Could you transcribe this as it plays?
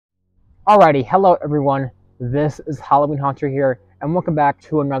Alrighty, hello everyone. This is Halloween Hunter here, and welcome back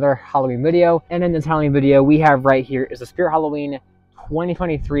to another Halloween video. And in this Halloween video, we have right here is the Spirit Halloween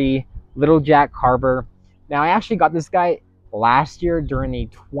 2023 Lil Jack Carver. Now, I actually got this guy last year during the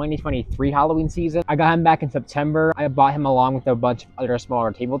 2023 Halloween season. I got him back in September. I bought him along with a bunch of other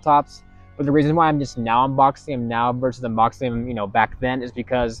smaller tabletops. But the reason why I'm just now unboxing him now versus unboxing him, back then is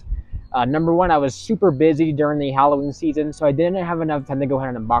because number one, I was super busy during the Halloween season, so I didn't have enough time to go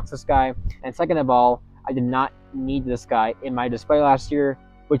ahead and unbox this guy. And second of all, I did not need this guy in my display last year,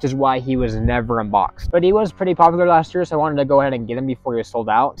 which is why he was never unboxed. But he was pretty popular last year, so I wanted to go ahead and get him before he was sold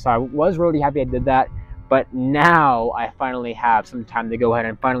out. So I was really happy I did that. But now I finally have some time to go ahead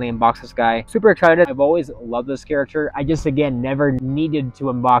and finally unbox this guy. Super excited. I've always loved this character. I just, again, never needed to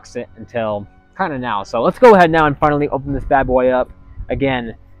unbox it until kind of now. So let's go ahead now and finally open this bad boy up.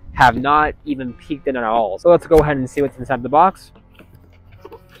 Again, have not even peeked in at all. So let's go ahead and see what's inside the box.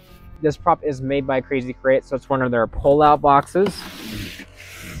 This prop is made by Crazy Crate, so it's one of their pull-out boxes.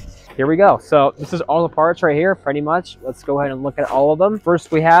 Here we go. So this is all the parts right here, pretty much. Let's go ahead and look at all of them. First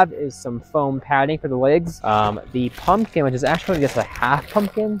we have is some foam padding for the legs. The pumpkin, which is actually just a half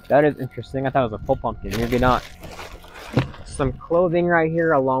pumpkin. That is interesting. I thought it was a full pumpkin. Maybe not. Some clothing right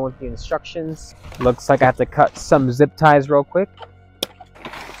here along with the instructions. Looks like I have to cut some zip ties real quick.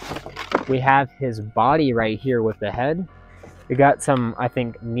 We have his body right here with the head. We got some, I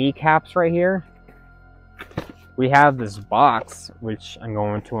think, kneecaps right here. We have this box, which I'm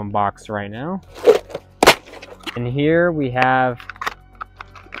going to unbox right now. And here we have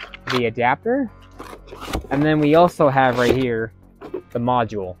the adapter. And then we also have right here the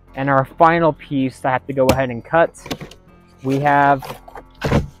module. And our final piece that I have to go ahead and cut, we have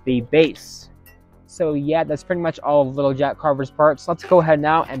the base. So yeah, that's pretty much all of Lil Jack Carver's parts. Let's go ahead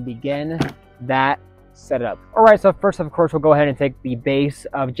now and begin that setup. Alright, so first of course we'll go ahead and take the base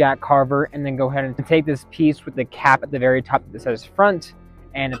of Jack Carver and then go ahead and take this piece with the cap at the very top that says front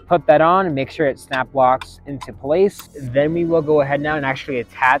and put that on and make sure it snap locks into place. Then we will go ahead now and actually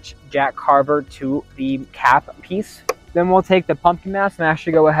attach Jack Carver to the cap piece. Then we'll take the pumpkin mask and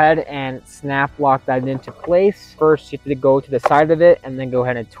actually go ahead and snap lock that into place. First you have to go to the side of it and then go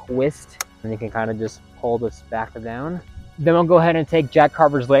ahead and twist. And you can kind of just pull this back down. Then we'll go ahead and take Jack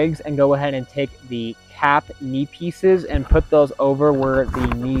Carver's legs and go ahead and take the cap knee pieces and put those over where the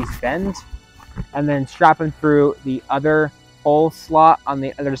knees bend. And then strap them through the other hole slot on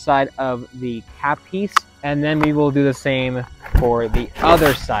the other side of the cap piece. And then we will do the same for the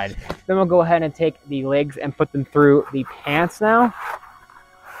other side. Then we'll go ahead and take the legs and put them through the pants now.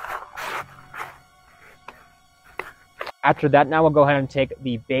 After that, now we'll go ahead and take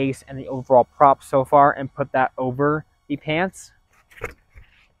the base and the overall prop so far and put that over the pants.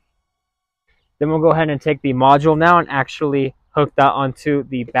 Then we'll go ahead and take the module now and actually hook that onto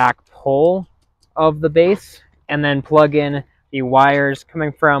the back pole of the base and then plug in the wires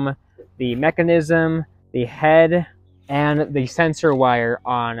coming from the mechanism, the head, and the sensor wire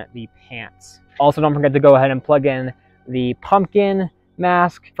on the pants. Also, don't forget to go ahead and plug in the pumpkin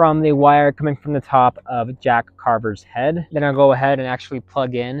mask from the wire coming from the top of Jack Carver's head. Then I'll go ahead and actually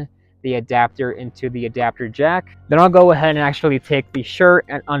plug in the adapter into the adapter jack. Then I'll go ahead and actually take the shirt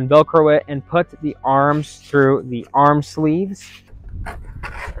and unvelcro it and put the arms through the arm sleeves. Then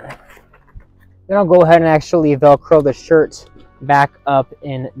I'll go ahead and actually velcro the shirt back up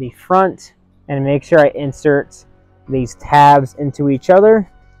in the front and make sure I insert these tabs into each other.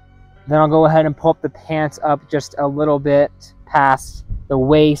 Then I'll go ahead and pull up the pants up just a little bit past the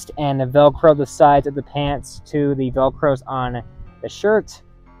waist and velcro the sides of the pants to the velcros on the shirt.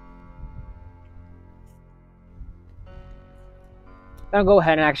 Then I'll go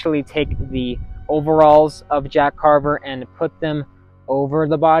ahead and actually take the overalls of Jack Carver and put them over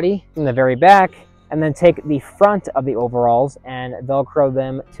the body from the very back, and then take the front of the overalls and velcro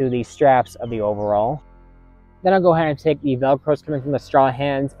them to the straps of the overall. Then I'll go ahead and take the velcros coming from the straw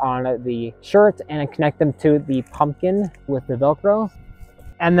hands on the shirt and connect them to the pumpkin with the velcro.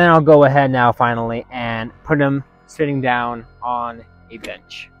 And then I'll go ahead now finally and put them sitting down on a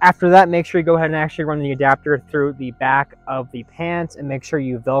bench. After that, make sure you go ahead and actually run the adapter through the back of the pants and make sure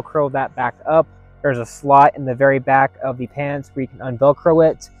you velcro that back up. There's a slot in the very back of the pants where you can unvelcro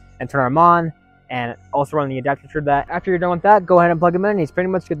it and turn them on, and also run the adapter through that. After you're done with that, go ahead and plug him in and he's pretty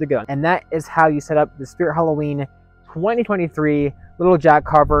much good to go. And that is how you set up the Spirit Halloween 2023 Lil Jack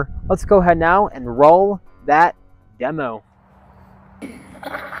Carver. Let's go ahead now and roll that demo.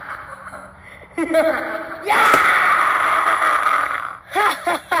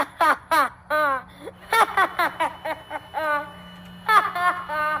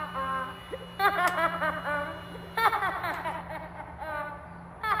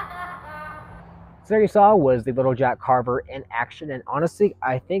 So there you saw was the Lil Jack Carver in action, and honestly,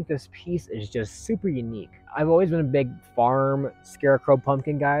 I think this piece is just super unique. I've always been a big farm scarecrow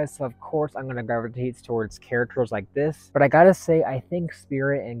pumpkin guy, so of course I'm gonna gravitate towards characters like this. But I gotta say, I think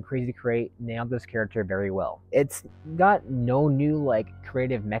Spirit and Crazy Crate nailed this character very well. It's got no new like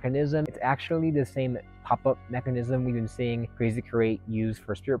creative mechanism. It's actually the same pop-up mechanism we've been seeing Crazy Crate use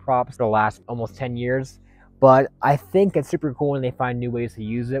for Spirit props for the last almost 10 years. But I think it's super cool when they find new ways to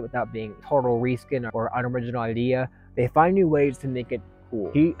use it without being total reskin or unoriginal idea. They find new ways to make it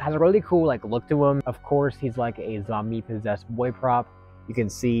cool. He has a really cool like look to him. Of course, he's like a zombie possessed boy prop. You can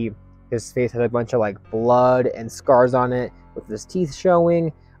see his face has a bunch of like blood and scars on it with his teeth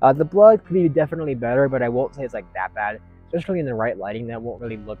showing. The blood could be definitely better, but I won't say it's like that bad. Especially in the right lighting, that won't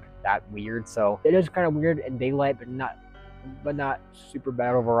really look that weird. So it is kind of weird in daylight, but not super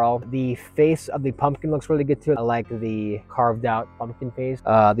bad overall. The face of the pumpkin looks really good too. I like the carved out pumpkin face.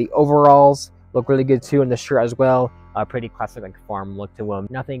 The overalls look really good too, and the shirt as well. Pretty classic like farm look to them.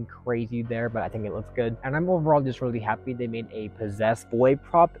 Nothing crazy there, but I think it looks good. And I'm overall just really happy they made a possessed boy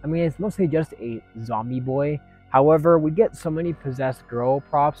prop. I mean, it's mostly just a zombie boy. However, we get so many possessed girl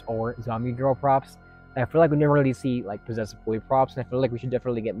props or zombie girl props. I feel like we never really see like possessive boy props, and I feel like we should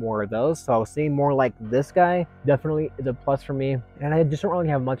definitely get more of those. So seeing more like this guy definitely is a plus for me. And I just don't really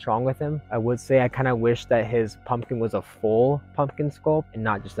have much wrong with him. I would say I kind of wish that his pumpkin was a full pumpkin sculpt and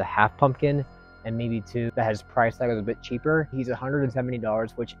not just a half pumpkin. And maybe too, that his price tag was a bit cheaper. He's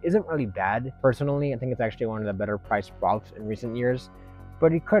 $170, which isn't really bad. Personally, I think it's actually one of the better priced props in recent years.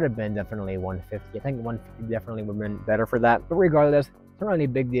 But he could have been definitely $150. I think $150 definitely would have been better for that. But regardless, it's not really a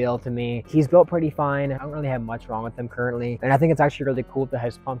big deal to me. He's built pretty fine. I don't really have much wrong with him currently. And I think it's actually really cool that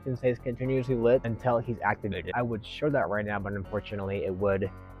his pumpkin stays continuously lit until he's activated. I would show that right now, but unfortunately it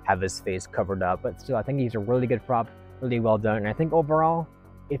would have his face covered up. But still, I think he's a really good prop, really well done. And I think overall,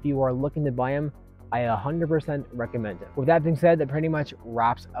 if you are looking to buy him, I 100% recommend it. With that being said, that pretty much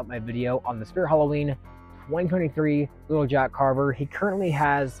wraps up my video on the Spirit Halloween 2023 Lil Jack Carver. He currently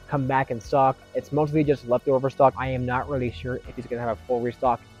has come back in stock. It's mostly just leftover stock. I am not really sure if he's gonna have a full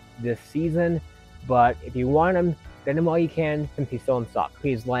restock this season, but if you want him, get him while you can since he's still in stock.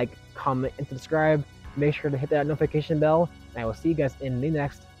 Please like, comment, and subscribe. Make sure to hit that notification bell, and I will see you guys in the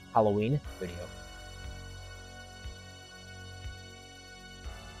next Halloween video.